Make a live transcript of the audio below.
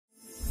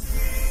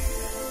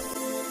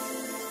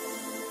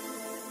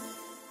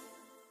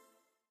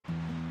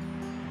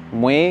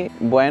Muy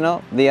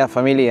buenos días,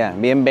 familia.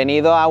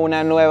 Bienvenidos a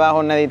una nueva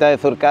jornadita de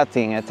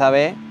SURFCASTING. Esta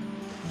vez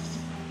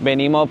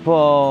venimos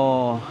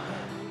por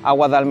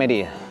aguas de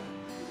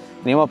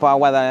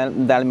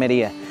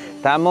Almería.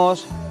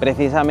 Estamos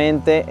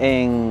precisamente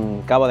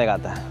en Cabo de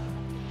Gata.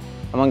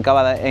 Estamos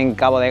en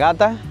Cabo de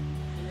Gata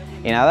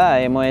y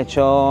nada, hemos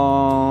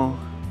hecho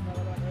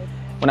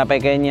una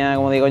pequeña,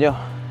 como digo yo,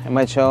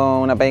 hemos hecho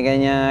una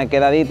pequeña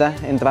quedadita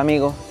entre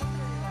amigos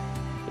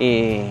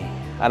y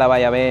ahora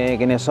vaya a ver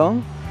quiénes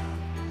son.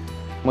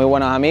 Muy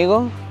buenos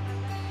amigos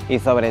y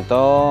sobre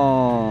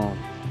todo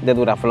de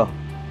Duraflot,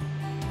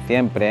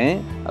 siempre,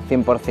 al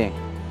 100%.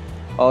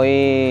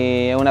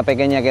 Hoy es una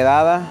pequeña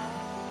quedada,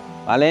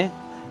 ¿vale?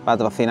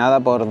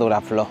 Patrocinada por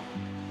Duraflot.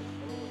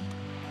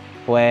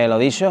 Pues lo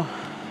dicho,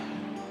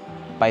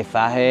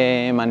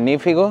 paisaje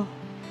magnífico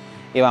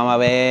y vamos a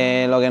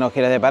ver lo que nos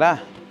quiere deparar.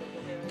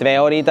 3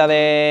 horitas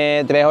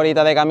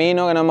de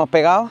camino que nos hemos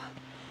pegado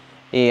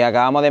y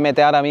acabamos de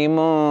meter ahora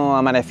mismo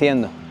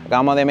amaneciendo.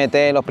 Acabamos de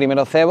meter los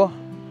primeros cebos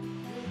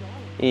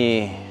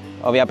y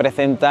os voy a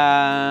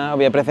presentar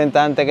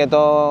antes que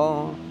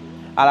todo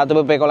a la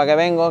trupe con la que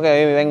vengo, que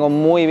hoy vengo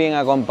muy bien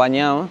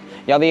acompañado.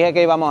 Ya os dije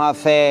que íbamos a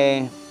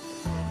hacer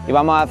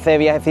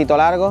viajecito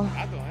largo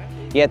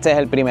y este es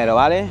el primero,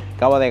 ¿vale?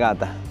 Cabo de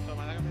Gata.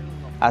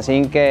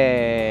 Así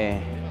que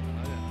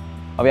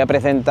os voy a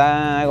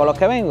presentar con los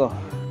que vengo.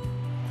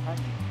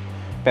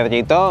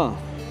 Pedrito,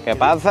 ¿qué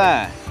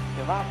pasa?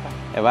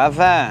 ¿Qué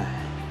pasa?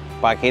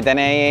 Pues aquí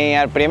tenéis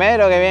al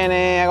primero que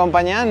viene a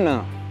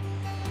acompañarnos.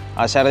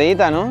 A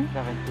Sardita, ¿no? De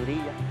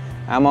aventurilla.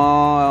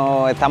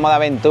 Estamos de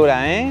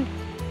aventura, ¿eh?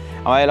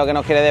 Vamos a ver lo que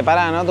nos quiere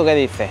deparar, ¿no? ¿Tú qué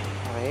dices?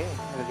 A ver,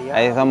 el día.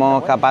 Ahí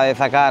somos capaces de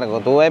sacar algo.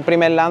 Tú el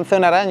primer lance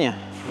una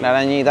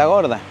arañita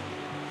gorda.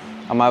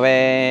 Vamos a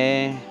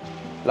ver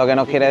lo que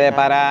nos quiere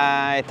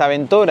deparar esta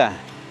aventura.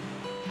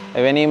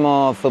 Hoy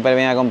venimos súper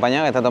bien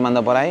acompañados, que está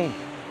tomando por ahí.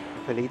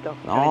 Cafelito.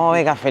 No,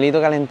 cafelito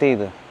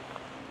calentito.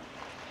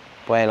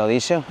 Pues lo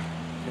dicho.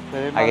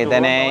 Aquí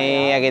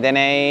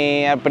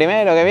tenéis al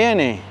primero que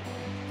viene.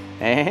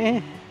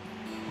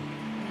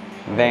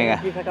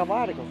 Venga.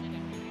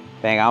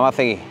 Venga, vamos a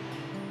seguir.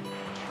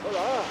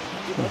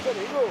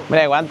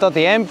 Hombre, ¿cuánto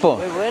tiempo?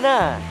 Muy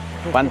buena.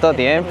 ¿Cuánto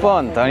tiempo,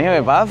 Antonio?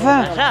 ¿Qué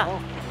pasa?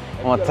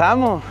 ¿Cómo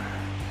estamos?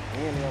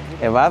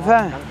 ¿Qué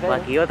pasa?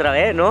 Pues aquí otra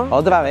vez, ¿no?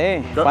 Otra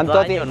vez.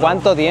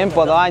 ¿Cuánto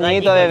tiempo? 2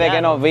 añitos desde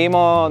que nos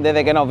vimos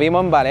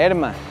en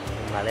Valerma.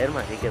 En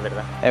Valerma, sí que es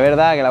verdad. Es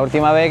verdad que la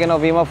última vez que nos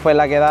vimos fue en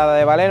la quedada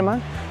de Valerma.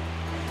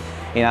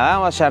 Y nada,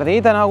 vamos a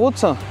Sardita, ¿no? A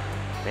gusto.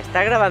 Me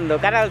está grabando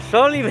cara al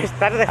sol y me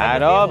estás dejando.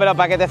 Claro, pero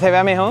para que te se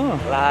vea mejor.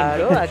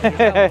 Claro, aquí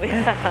estamos.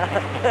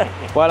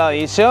 Pues lo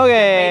dicho,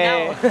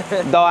 que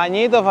 2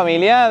 añitos,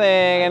 familia,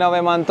 de que nos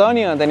vemos,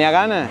 Antonio. Tenía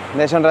ganas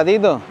de eso un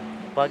ratito.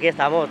 Pues aquí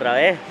estamos otra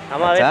vez.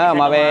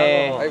 Vamos a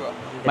ver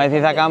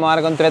si sacamos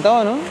algo entre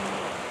todos, ¿no?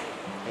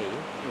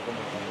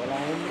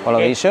 Pues lo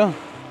dicho.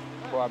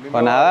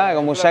 Pues nada,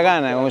 con mucha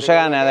ganas,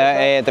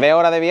 3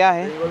 horas de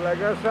viaje.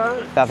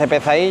 Se hace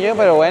pesadillo,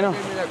 pero bueno.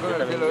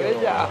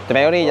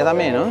 3 orillas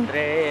también, ¿no?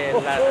 3,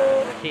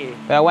 sí.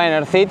 Pero bueno,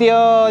 el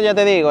sitio, ya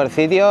te digo, el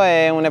sitio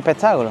es un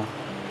espectáculo.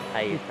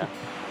 Ahí está.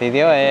 El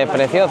sitio es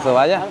precioso,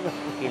 vaya.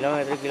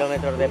 Kilómetros y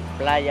kilómetros de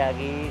playa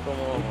aquí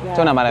como... Esto es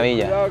una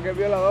maravilla.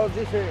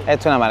 Esto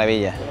es una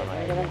maravilla.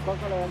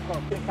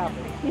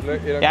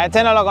 Y a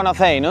este no lo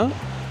conocéis, ¿no?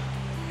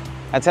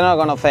 A este no lo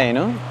conocéis,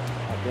 ¿no?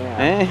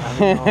 ¿Eh?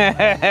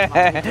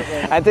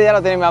 A este ya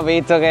lo tenéis más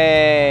visto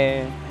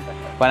que...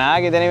 Pues nada,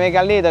 aquí tenéis mi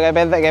Carlito, que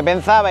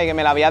pensaba y que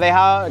me la había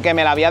dejado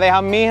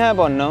mi hija,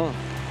 pues no.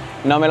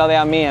 No me lo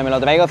deja mi hija, me lo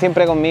traigo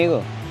siempre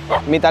conmigo.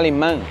 Mi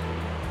talismán.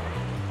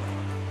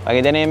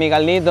 Aquí tenéis mi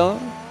Carlito,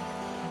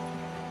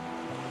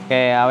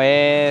 que a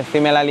ver si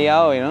me la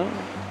lía hoy, ¿no?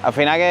 Al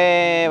final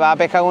que vas a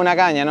pescar con una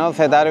caña, ¿no?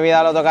 Se te ha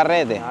olvidado el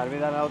autocarrete.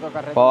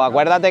 Pues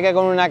acuérdate que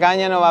con una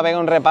caña nos va a pegar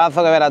un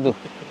repazo que verás tú.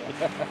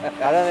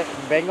 Ahora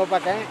vengo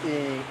para acá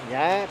y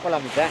ya es por la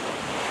mitad.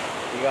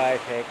 Digo,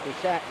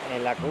 escucha,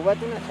 en la cuba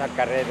tú no echas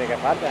carrete que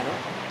falta, ¿no?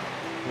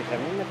 Y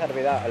también me se ha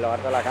olvidado, en lo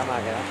harto de la cama ha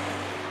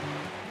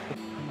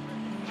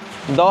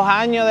quedado. 2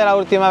 años de la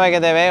última vez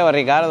que te veo,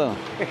 Ricardo.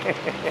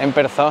 En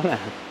persona.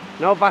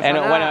 No pasa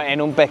nada. Bueno,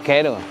 en un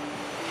pesquero.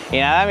 Y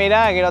nada,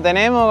 mira, aquí lo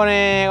tenemos con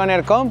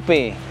el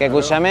compi. Que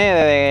escúchame,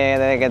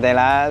 desde que te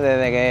la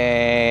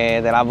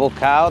has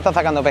buscado, estás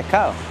sacando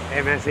pescado.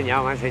 Me ha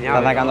enseñado.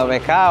 Está sacando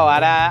pescado.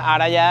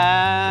 Ahora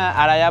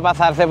ya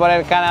pasarse por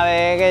el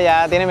canadé que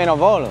ya tiene menos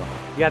bolos.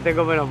 Ya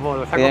tengo menos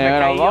bolos. Tiene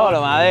menos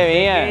bolos, madre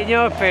mía.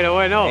 Pequeños, pero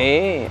bueno.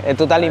 Sí, es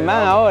tu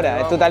talismán ahora,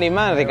 es tu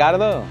talismán,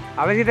 Ricardo.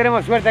 A ver si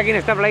tenemos suerte aquí en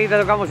esta playita,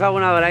 tocamos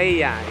alguna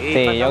doradilla. Y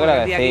sí, yo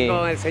creo que aquí sí.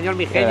 Con el señor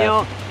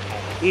Mijeño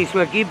y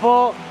su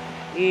equipo.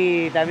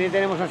 Y también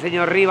tenemos al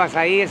señor Rivas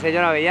ahí, el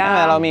señor Avellán.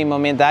 Nada, lo mismo,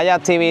 mientras haya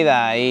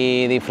actividad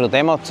y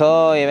disfrutemos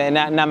todo, y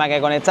nada más que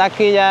con estar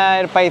aquí ya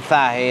el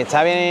paisaje,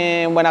 está bien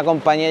en buena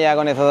compañía ya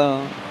con eso.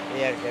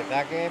 Y el que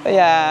saque...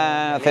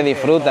 Ya se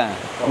disfruta.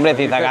 Hombre,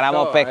 si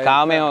sacáramos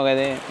pescado mejor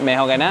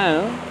que nada,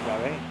 ¿no?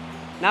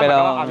 Nada,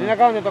 pero a mí me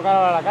acaban de tocar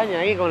ahora la caña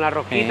ahí con la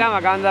rosquita, me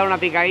acaban de dar una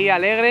picadilla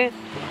alegre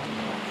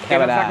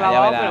que no se ha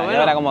clavado, pero bueno. Ya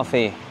verás como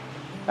sí.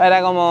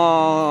 Verás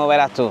como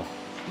verás tú.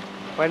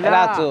 Pues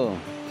nada, Verás tú.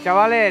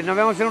 chavales, nos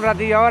vemos en un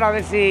ratillo ahora a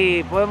ver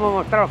si podemos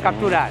mostraros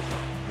capturas.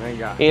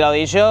 Venga. Y lo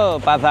dicho,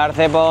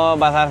 pasarse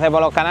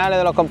por los canales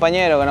de los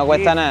compañeros, que no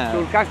cuesta nada.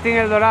 Surfcasting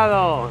El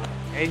Dorado,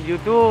 en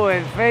YouTube,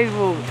 en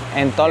Facebook,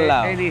 En todos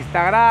lados. en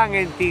Instagram,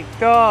 en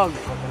TikTok.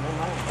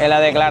 En la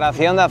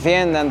declaración de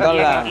Hacienda, en todos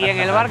lados. Y en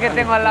el bar que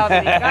tengo al lado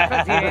de mi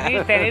casa, si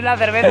venís, tenéis la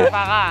cerveza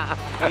pagada.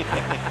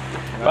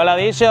 Pues lo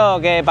dicho,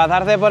 que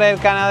pasarse por el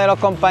canal de los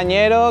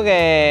compañeros,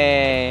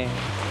 que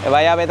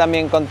vaya a ver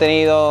también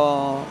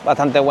contenido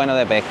bastante bueno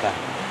de pesca.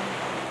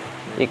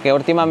 Y que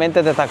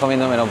últimamente te estás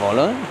comiendo menos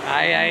polo, ¿eh?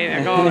 Ahí,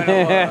 me como menos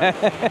polo.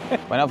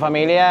 Bueno,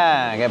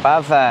 familia, ¿qué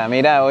pasa?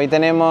 Mira, hoy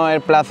tenemos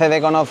el placer de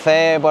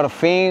conocer, por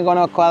fin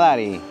conozco a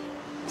Dari.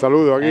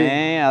 Saludos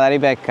aquí. A Dari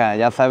Pesca,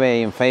 ya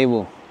sabéis, en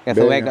Facebook. Que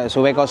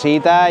sube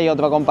cositas, y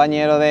otro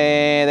compañero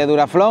de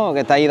Duraflot, que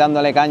está ahí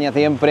dándole caña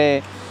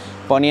siempre,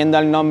 poniendo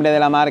el nombre de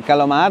la marca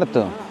lo más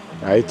alto.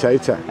 Ahí está.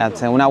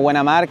 Es una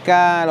buena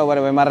marca, lo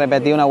volvemos a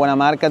repetir, una buena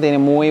marca, tiene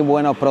muy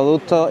buenos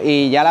productos,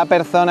 y ya la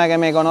persona que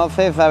me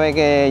conoce sabe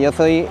que yo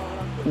soy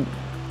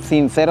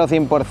sincero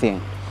 100%.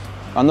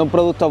 Cuando un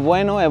producto es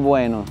bueno, es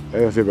bueno.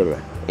 Eso sí es verdad.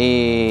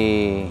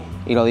 Y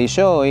lo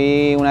dicho,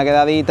 hoy una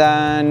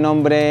quedadita en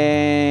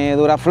nombre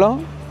Duraflot.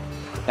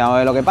 Vamos a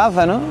ver lo que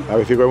pasa, ¿no? A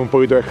ver si cogemos un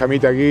poquito de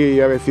jamita aquí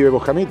y a ver si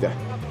vemos camita.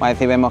 Vamos a ver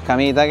si vemos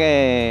camita,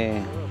 que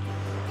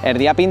el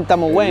día pinta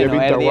muy bueno.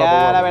 El día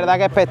guapo. La verdad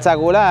que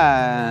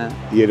espectacular.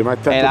 Y el mar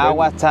está El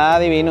agua está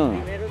divino.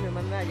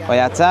 Pues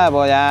ya está,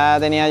 pues ya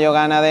tenía yo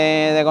ganas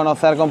de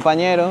conocer al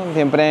compañero.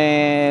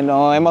 Siempre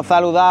nos hemos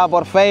saludado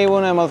por Facebook,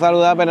 nos hemos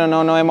saludado, pero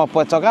no nos hemos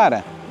puesto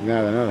cara.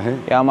 Nada, ¿eh?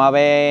 Y vamos a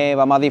ver,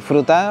 vamos a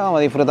disfrutar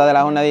de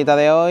la jornadita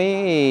de hoy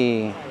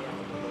y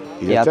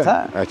ya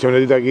está. Ha hecho un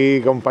ratito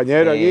aquí,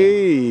 compañero, Sí.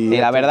 aquí. Y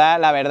la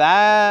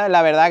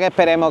verdad que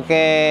esperemos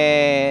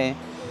que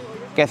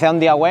sea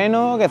un día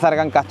bueno, que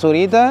salgan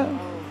capturitas,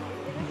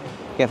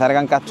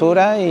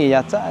 y ya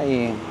está.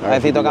 Y a ver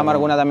si tocamos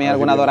alguna también,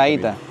 alguna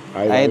doradita.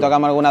 Ahí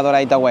tocamos alguna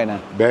doradita buena.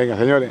 Venga,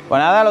 señores. Pues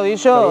nada, lo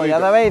dicho, Saludito. ya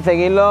sabéis,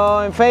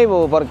 seguidlo en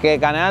Facebook, porque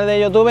canal de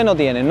YouTube no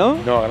tienen, ¿no?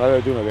 No, canal de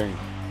YouTube no tengo.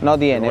 No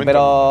tiene,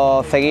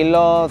 pero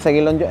seguidlo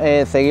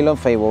en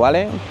Facebook,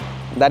 ¿vale?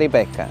 Dari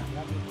Pesca.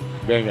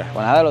 Venga.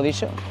 Pues nada, lo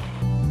dicho.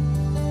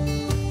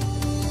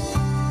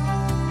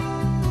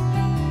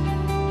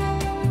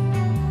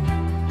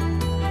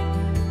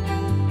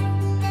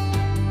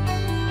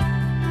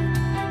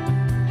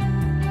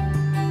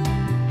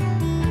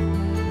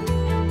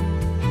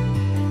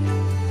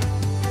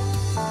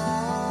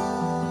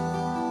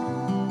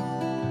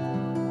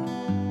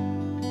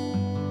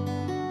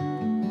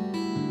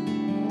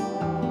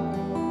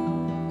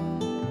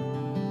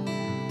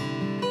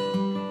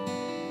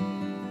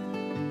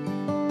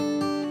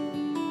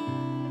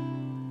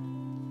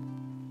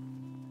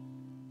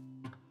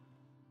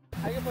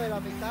 Hay que poner la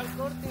mitad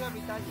corta y la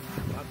mitad.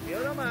 La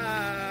piedra más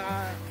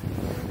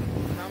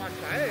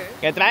caer, ¿eh?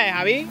 ¿Qué traes,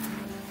 Javi?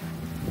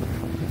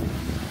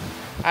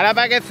 Ahora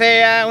para que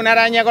sea una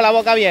araña con la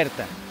boca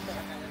abierta.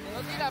 No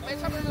tira,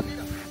 pesa pero no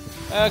tira.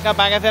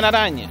 Capaz que sea una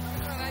araña.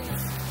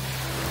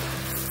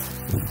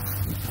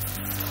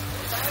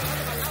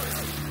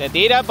 Te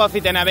tira, pues si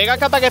te navegas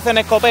capaz que sea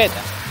una escopeta.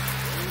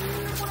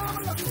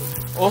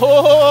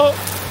 ¡Oh!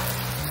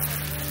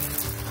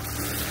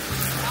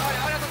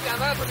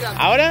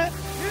 ¿Ahora?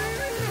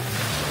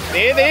 Sí,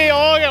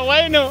 oh, qué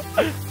bueno.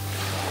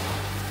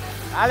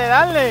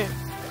 Dale.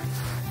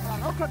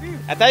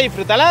 Ya está,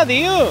 disfrútala,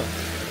 tío. Una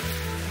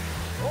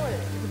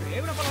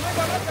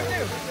palometa blanca,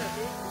 tío.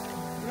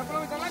 Una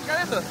palometa blanca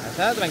de eso. Ya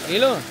está,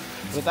 tranquilo.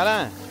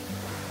 Disfrútala.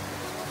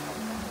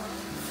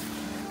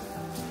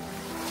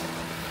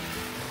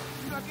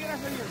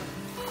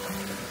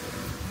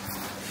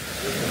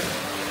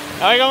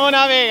 No ve cómo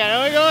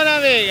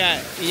navega.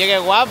 Y yo qué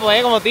guapo,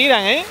 cómo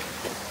tiran,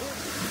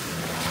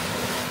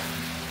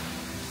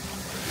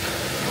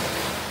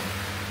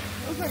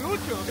 No sé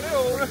mucho,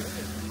 creo.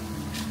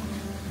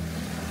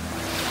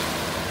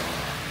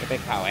 ¿Qué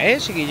pescado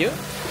es, chiquillo?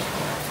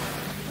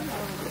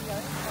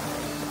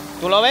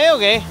 ¿Tú lo ves o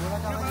qué?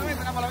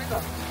 Una palomita.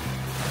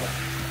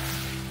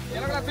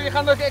 Ya lo que la estoy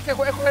dejando es que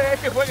juegue,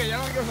 ya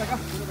no la quiero sacar.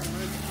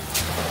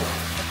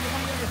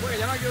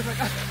 Ya no la quiero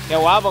sacar. Qué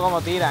guapo cómo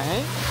tiran,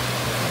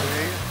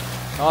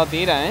 Cómo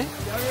tiran,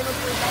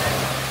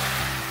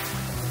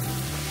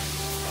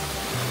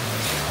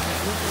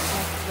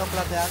 Los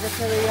plateados que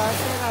se veían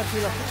antes eran así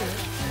los putos,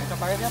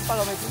 capaz que tenían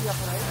palometillas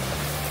por ahí.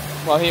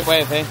 Pues sí,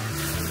 puede ser.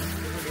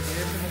 Porque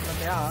tienen como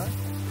plateadas,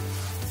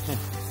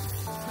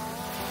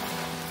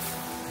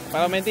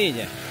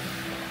 Palometilla.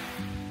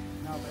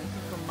 No, pero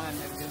estos son más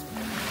nerviosos.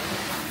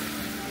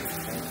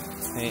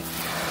 Sí.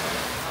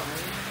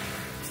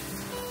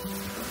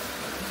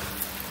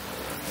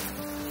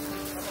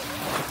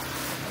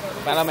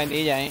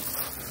 Palometilla,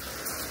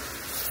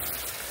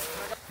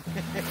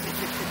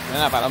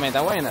 Una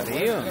palometa buena,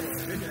 tío.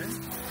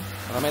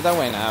 Palometa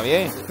buena,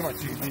 bien. Mucho más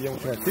chiquitilla,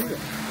 mucho más chica.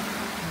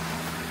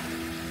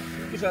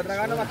 Y se la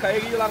traga nada más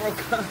caer y yo la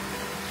rosca.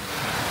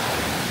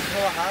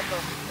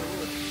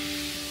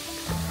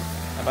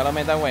 La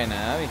palometa buena,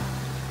 Javi.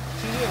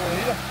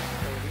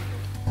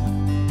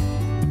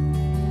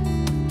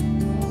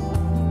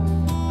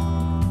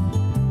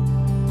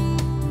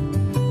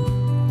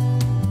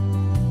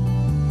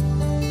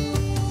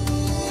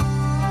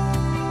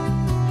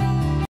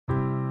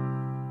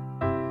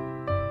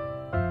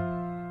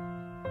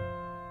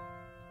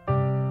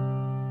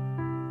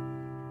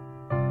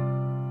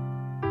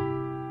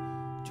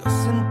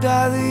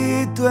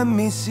 Sentadito en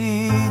mi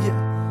silla,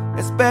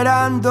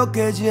 esperando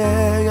que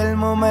llegue el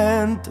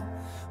momento,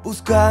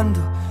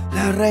 buscando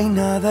la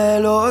reina de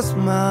los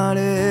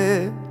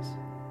mares,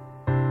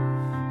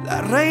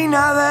 la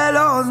reina de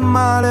los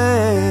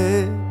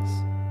mares.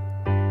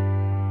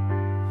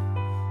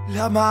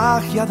 La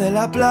magia de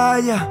la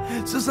playa,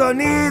 su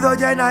sonido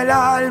llena el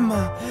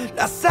alma,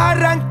 las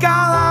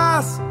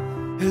arrancadas,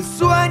 el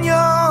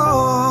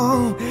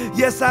sueño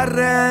y esa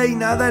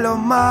reina de los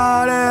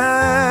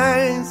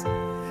mares,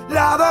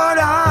 la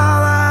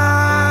dorada.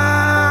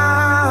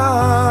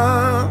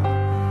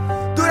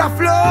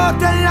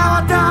 Duraflot en la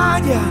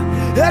batalla,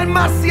 el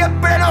mar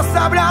siempre nos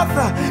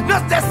abraza,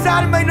 nos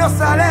desarma y nos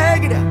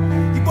alegra,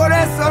 y por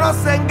eso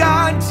nos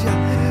engancha.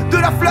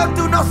 Duraflot,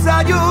 tú nos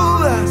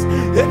ayudas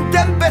en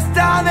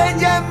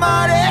tempestades y en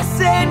mares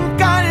en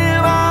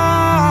calma.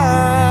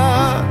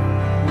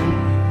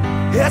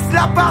 Es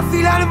la paz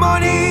y la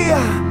armonía,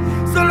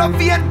 son los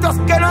vientos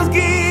que nos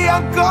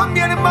guían con mi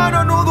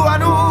hermano nudo a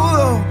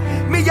nudo.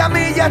 Milla a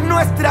milla es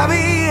nuestra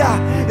vía,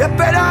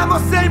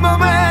 esperamos el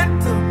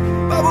momento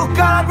para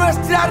buscar a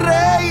nuestra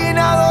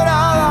reina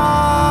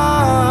dorada.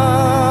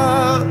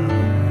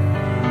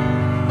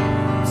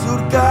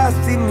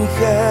 SURFCASTING, mi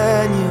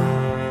genio,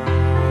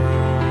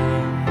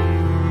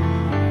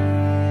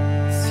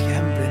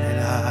 siempre en el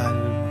alma.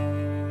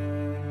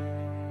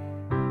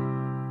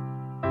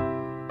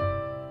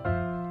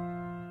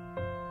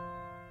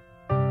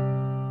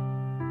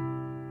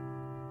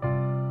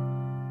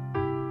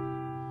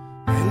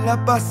 La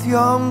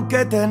pasión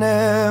que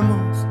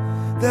tenemos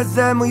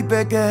desde muy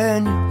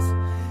pequeños,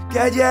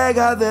 que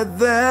llega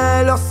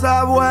desde los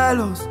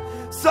abuelos,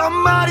 son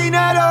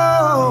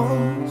marineros,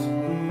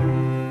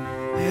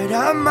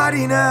 eran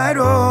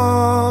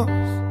marineros.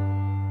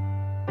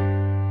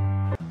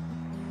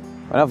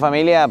 Bueno,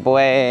 familia,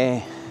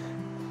 pues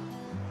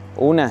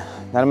una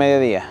del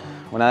mediodía,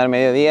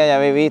 ya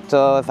habéis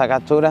visto esa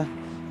captura,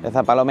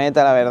 esa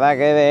palometa, la verdad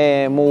que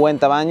de muy buen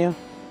tamaño.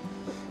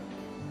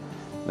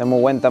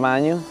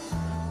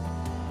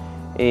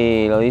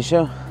 Y lo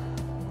dicho,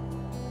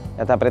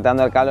 ya está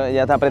apretando el calor,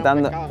 ya está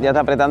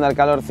apretando el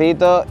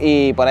calorcito,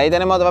 y por ahí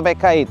tenemos otro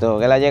pescadito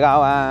que le ha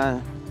llegado a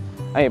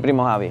mi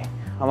primo Javi.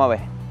 Vamos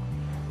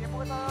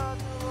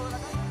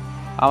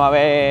a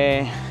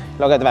ver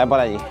lo que trae por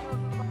allí.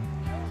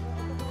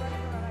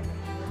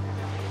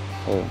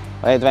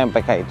 Ahí trae un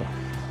pescadito,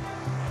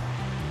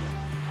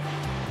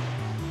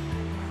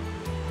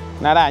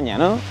 una araña,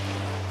 ¿no?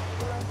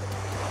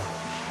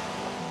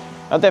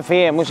 No te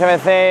fíes, muchas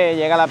veces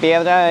llega la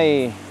piedra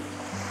y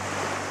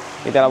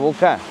te la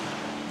buscas.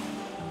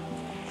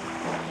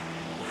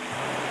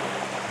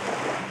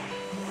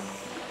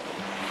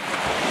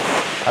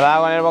 ¿Has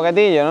dado con el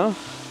boquetillo, no?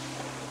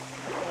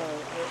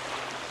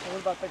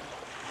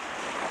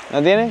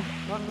 ¿No tienes?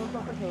 No,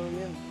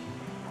 bien.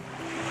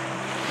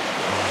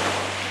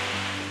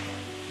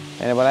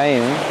 Viene por ahí,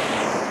 ¿no?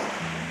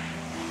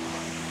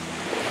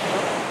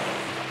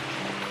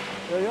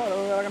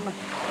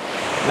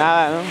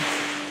 Nada, ¿no?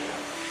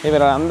 Sí,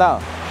 pero le han dado.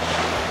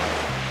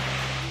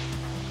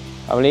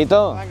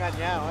 Pablito. Me ha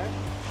engañado,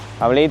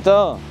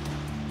 Pablito.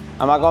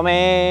 Vamos a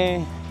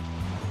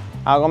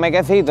comer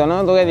quesito,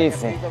 ¿no? ¿Tú qué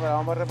dices? Pero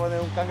vamos a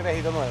reponer un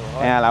cangrejito nuevo.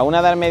 Venga, a la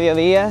 1 del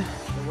mediodía.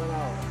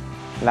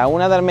 La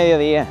 1 del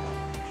mediodía.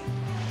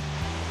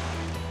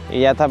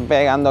 Y ya están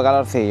pegando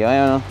calorcillo,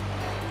 ¿eh o no?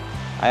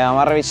 Ahí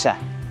vamos a revisar.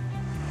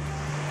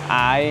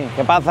 Ahí,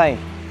 ¿qué pasa ahí?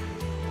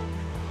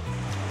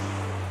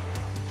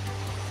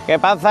 ¿Qué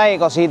pasa ahí,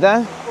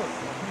 cosita?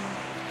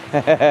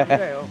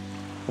 Creo.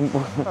 Un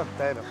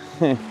entero.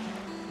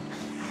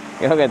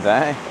 ¿Qué es lo que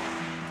trae?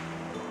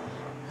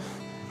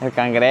 El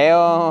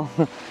cangrejo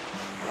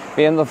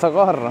pidiendo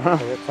socorro, ¿no?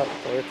 Todavía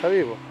está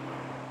vivo.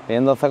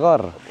 Pidiendo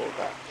socorro.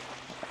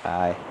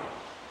 Ay.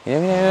 Mira,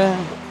 mira.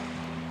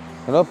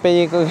 Los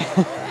pellizcos que...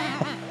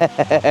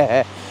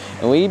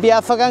 Uy,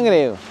 piazo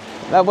cangrejo.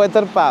 Le ha puesto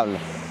el Pablo.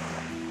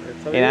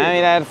 Y nada,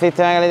 mira el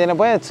sistema que le tiene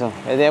puesto.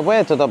 Le tiene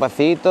puesto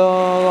topacito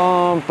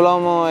con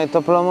plomo.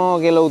 Estos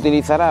plomos, ¿quién los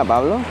utilizará,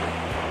 Pablo?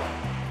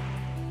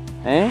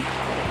 ¿Eh?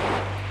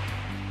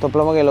 Estos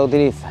plomos, ¿quién los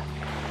utiliza?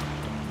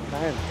 La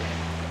gente.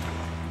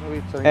 No he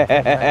visto ni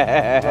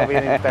internet. No vi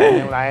en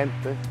internet la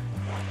gente.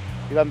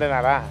 Iban de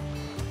naranja.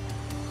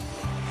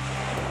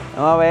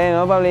 Vamos a ver,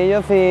 ¿no,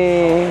 Pablillo?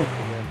 Si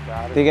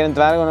quiere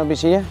entrar algo, ¿no,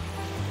 pichilla?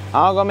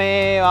 Vamos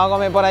a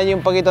comer por allí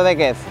un poquito de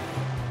queso.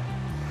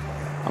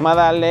 Vamos a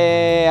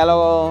darle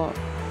algo.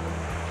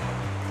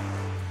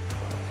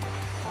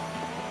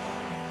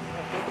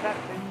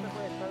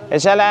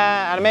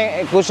 Échala,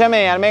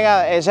 escúchame,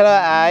 Almega,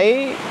 échala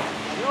ahí.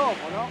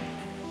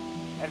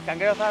 El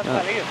cangrejo está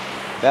salido.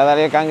 Te va a dar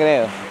el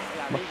cangrejo.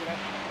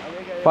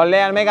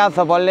 Ponle al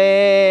megazo,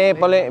 ponle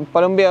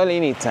un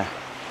violinista.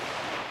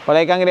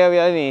 Ponle el cangrejo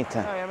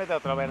violinista. No, voy a meter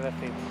otro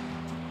verdecito.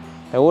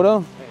 ¿Seguro?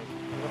 Sí.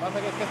 Lo que pasa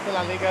es que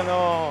la liga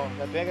no...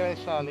 Tendría que haber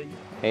hecho la liga.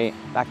 Sí.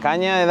 Las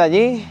cañas desde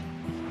allí.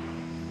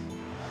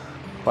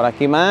 Por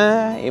aquí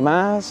más, y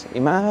más, y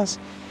más,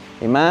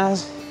 y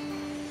más.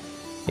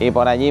 Y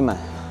por allí más.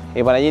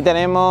 Y por allí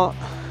tenemos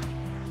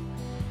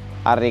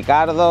a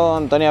Ricardo,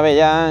 Antonio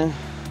Avellán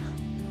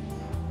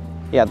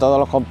y a todos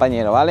los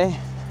compañeros, ¿vale?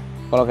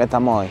 Con los que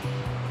estamos hoy.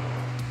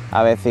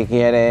 A ver si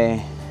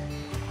quiere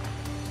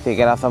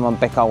hacemos un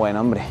pescado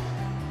bueno, hombre.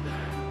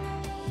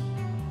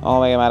 Vamos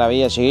a ver qué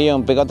maravilla, chiquillos,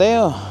 un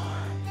picoteo.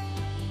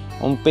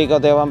 Un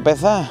picoteo va a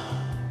empezar.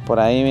 Por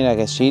ahí, mira,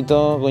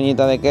 quesito,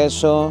 cuñita de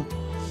queso.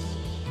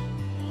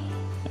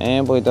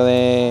 Un poquito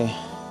de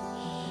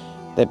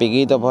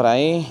piquito por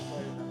ahí.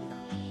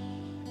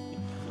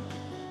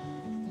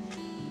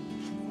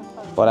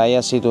 Por ahí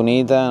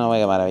aceitunita, no ve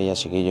qué maravilla,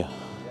 chiquillos.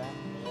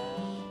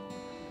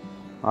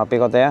 Vamos a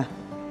picotear.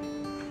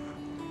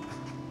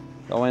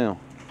 Qué bueno.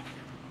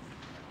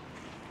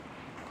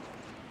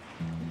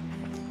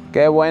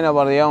 Qué bueno,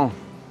 por Dios.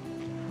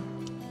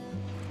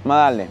 Vamos a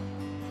darle.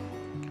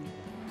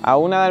 A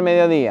 1 del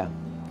mediodía.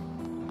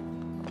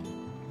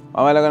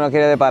 Vamos a ver lo que nos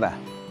quiere deparar.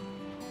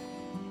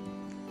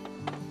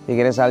 Si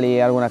quiere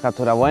salir algunas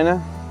capturas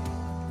buenas.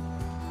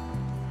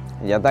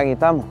 Y ya está, aquí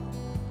estamos.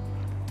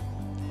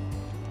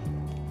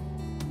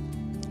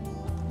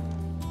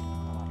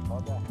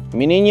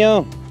 Mi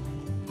niño.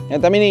 ¿Dónde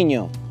está mi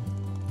niño?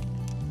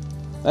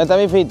 ¿Dónde está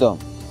mi Fito?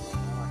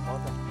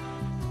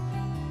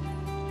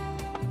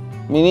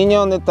 ¿Mi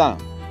niño dónde está?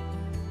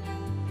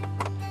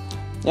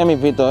 Ya mi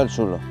Fito, el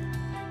chulo.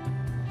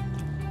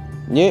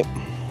 Yeah.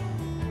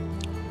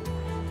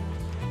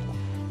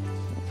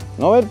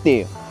 No ver,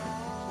 tío.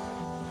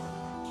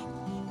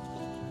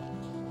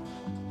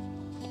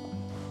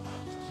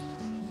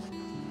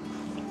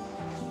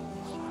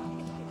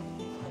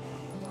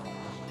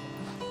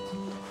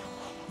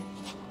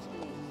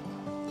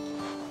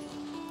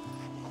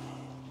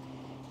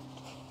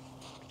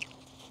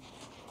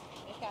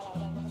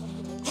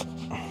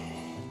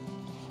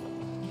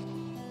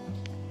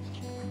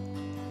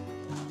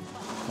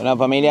 Bueno,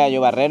 familia,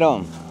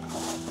 yubarrero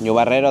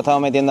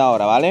estamos metiendo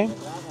ahora, ¿vale?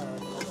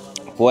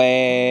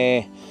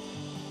 Pues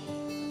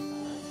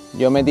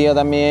yo he metido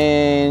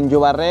también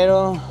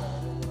yubarrero,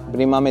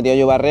 primo ha metido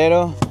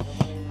yubarrero.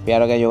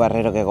 Fijaros que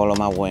yubarrero, que con lo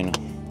más bueno.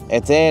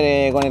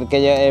 Este es con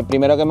el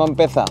primero que hemos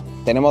empezado.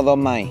 Tenemos 2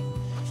 más ahí.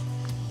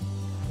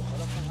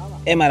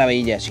 Es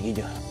maravilla,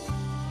 chiquillos.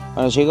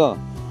 Bueno, chicos,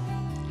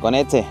 con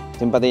este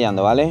estoy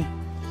empatillando, ¿vale?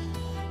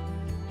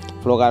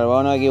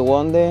 Fluocarbono X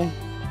Wonder,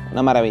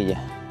 una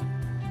maravilla.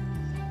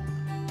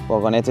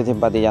 Pues con este estoy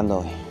empatillando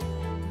hoy.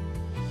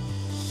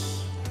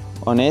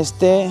 Con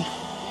este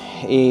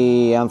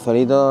y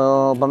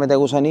anzuelito para meter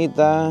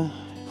gusanitas,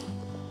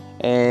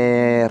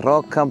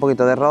 rosca, un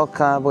poquito de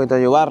rosca, un poquito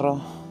de yubarro.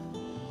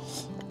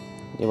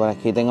 Y por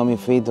aquí tengo mi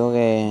Fito,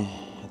 que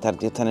este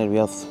tío está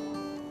nervioso.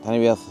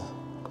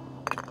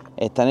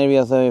 Está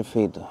nervioso el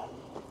Fito.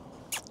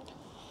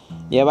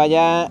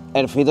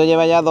 El Fito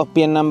lleva ya 2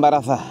 piernas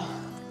embarazadas.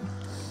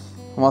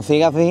 Como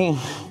siga así,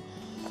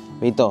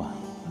 Fito.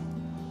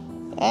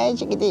 ¡Ay,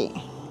 chiquitín!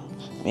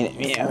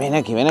 Mira, ven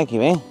aquí, ven.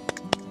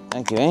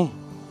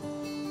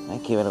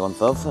 Aquí,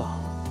 vergonzoso.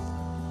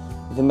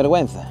 Sin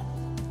vergüenza.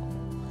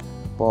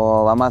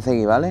 Pues vamos a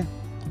seguir, ¿vale?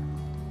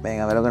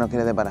 Venga, a ver lo que nos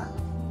quiere deparar.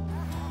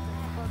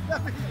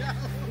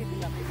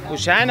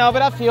 Escucha, no,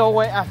 pero ha sido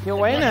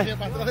buena.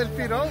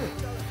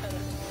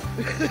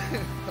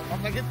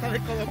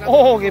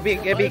 ¡Oh, qué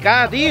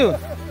picada, tío!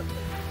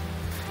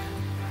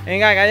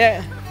 Venga, que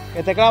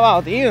esté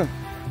clavado, tío.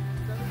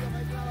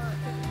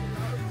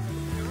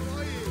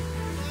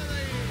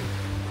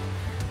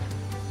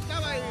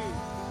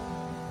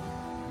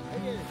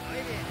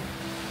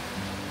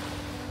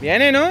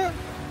 Viene, ¿no?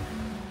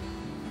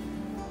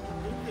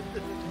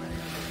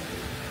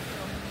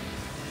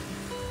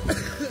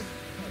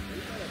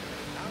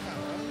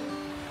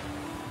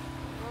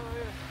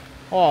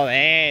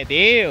 Joder,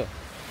 tío.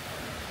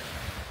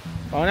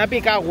 Una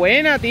pica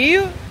buena,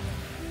 tío.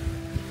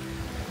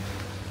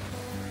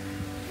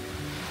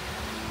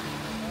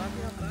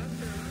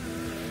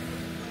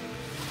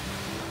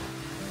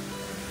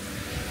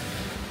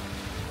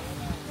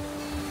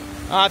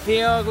 Ah,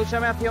 tío,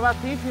 escúchame, ha sido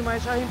bastísimo,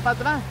 eso es ir para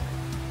atrás.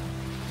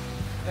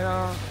 Pero...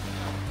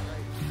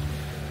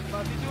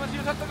 bastísimo ha sido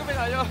el salto que me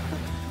da yo.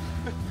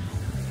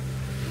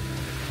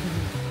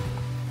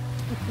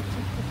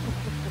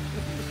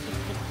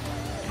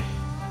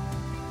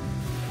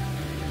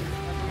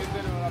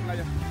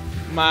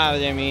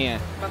 Madre mía.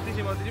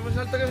 Bastísimo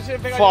salto que se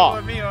pega yo,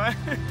 es mío,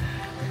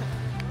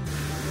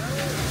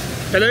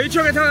 Te lo he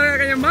dicho que estaba en la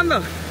calle en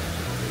banda.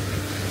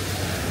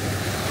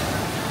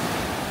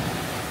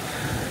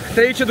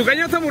 Te he dicho, ¿tu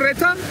caña está muy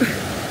recta?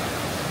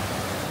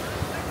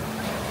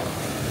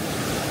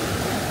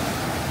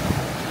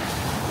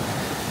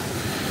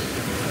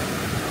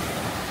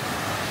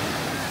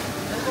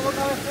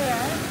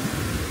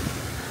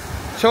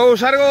 Yo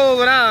salgo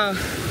dorada.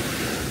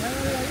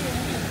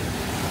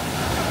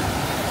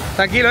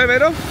 Tranquilo,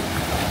 Pedro.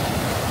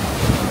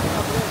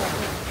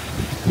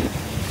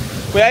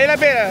 Cuidado ahí la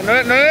piedra, no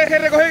le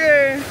dejes recoger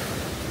que...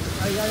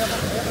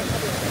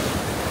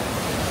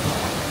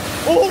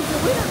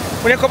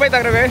 Una escopeta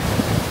creo que es.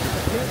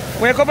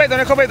 Una escopeta.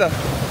 Una escopeta.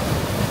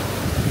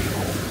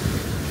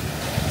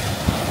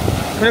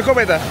 Una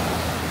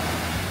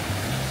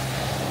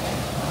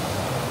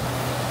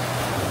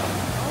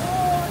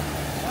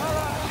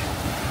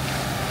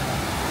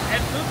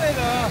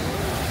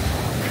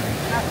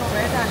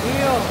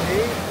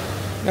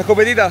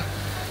escopetita.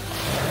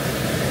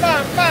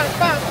 ¡Pam, pam,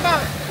 pam, pam!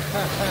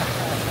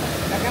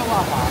 Mira qué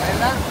guapa,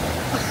 ¿verdad?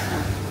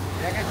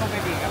 Mira qué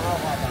escopetica, más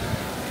guapa.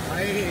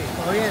 Ahí,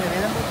 oye, te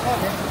vienen muy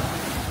jóvenes.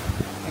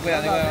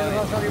 Cuidado.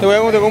 Te voy a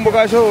contar con un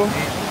bocado de eso.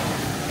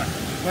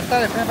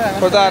 Corta, espera.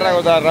 Corta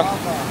la ra.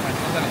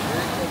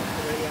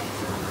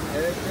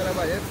 Es de la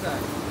ballesta.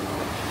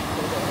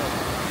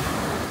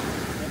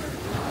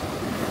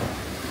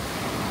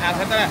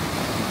 Acértala.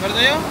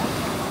 ¿Corto yo?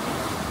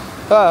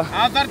 Ah.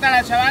 Vamos a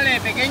cortarla, chavales.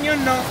 Pequeños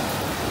no.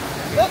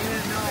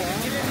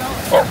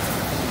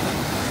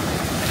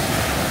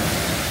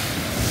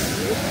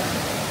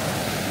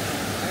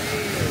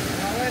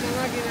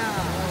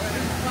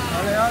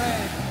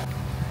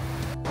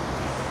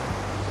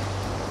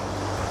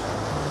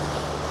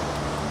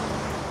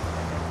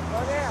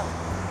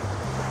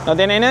 ¿No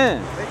tiene nada?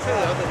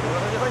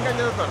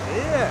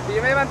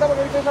 Yo me he levantado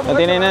porque he visto esa mujer. No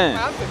tiene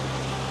nada.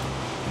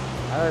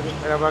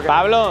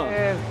 Pablo,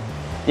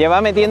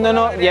 lleva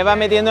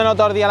metiéndonos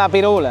todo el día la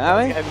pirula,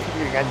 ¿sabes?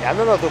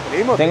 Engañándonos tu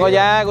primo. Tengo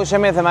ya,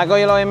 escúchame, se me ha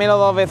cogido los gemelos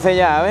 2 veces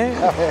ya, ¿sabes?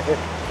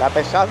 La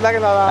pesada que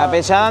la da. La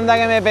pesada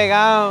que me he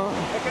pegado.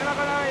 Es que no me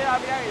acordaba ya,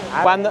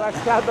 mira. Cuando,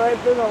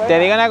 te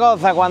digo una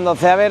cosa, cuando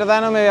sea verdad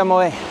no me voy a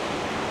mover.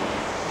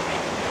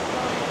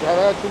 Ya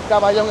ves un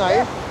caballón ahí.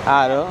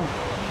 Claro.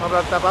 Vamos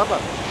a plantar papas.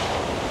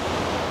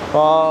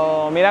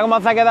 Pues mira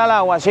cómo se ha quedado el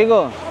agua,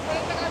 chicos.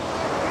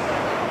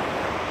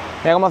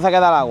 Mira cómo se ha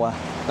quedado el agua.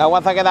 El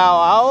agua se ha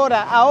quedado,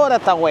 ahora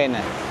está buena.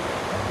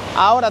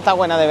 Ahora está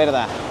buena de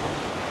verdad.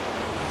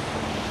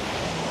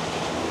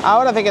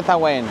 Ahora sí que está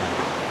buena.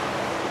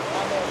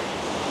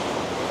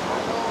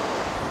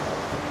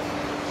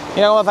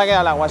 Mira cómo se ha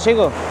quedado el agua,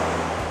 chicos.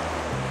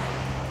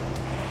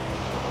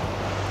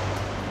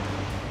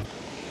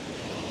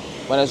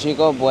 Bueno,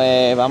 chicos,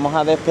 pues vamos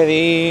a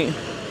despedir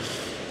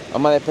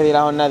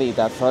la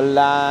jornadita. Son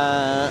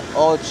las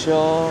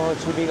 8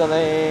 y pico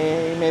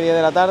y media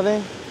de la tarde.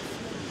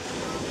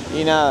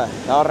 Y nada,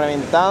 estamos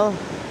reventados.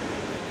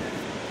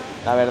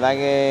 La verdad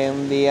que es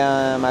un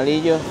día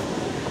malillo.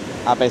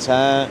 A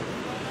pesar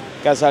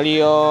que ha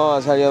salido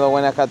 2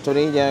 buenas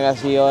capturillas, que ha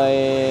sido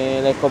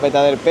la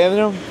escopeta del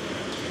Pedro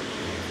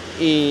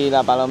y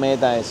la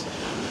palometa esa.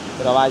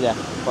 Pero vaya,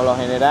 por lo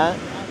general,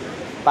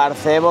 para el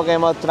cebo que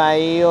hemos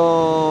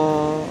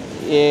traído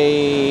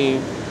y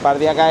para el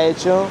día que ha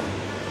hecho,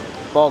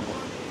 poco.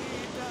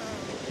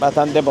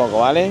 Bastante poco,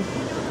 ¿vale?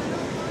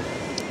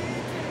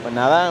 Pues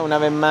nada, una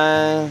vez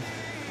más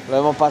lo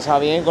hemos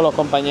pasado bien con los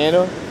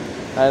compañeros.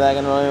 La verdad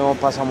que nos lo hemos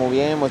pasado muy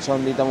bien, hemos hecho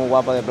un día muy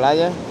guapo de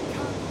playa.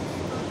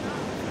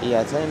 Y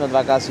ya está, en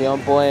otra ocasión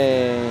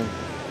pues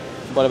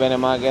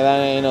volveremos a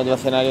quedar en otro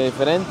escenario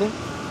diferente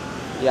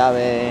y a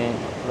ver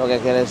lo que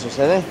quiere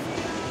suceder.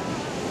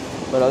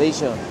 Pero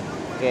dicho,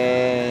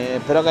 que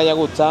espero que haya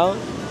gustado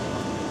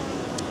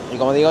y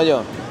como digo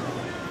yo,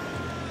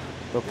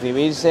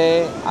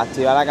 suscribirse,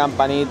 activar la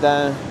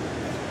campanita,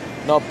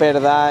 no os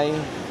perdáis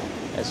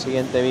el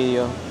siguiente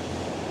vídeo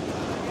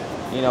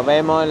y nos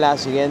vemos en la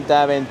siguiente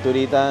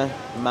aventurita,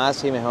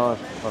 más y mejor,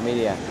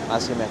 familia,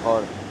 más y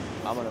mejor,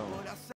 vámonos.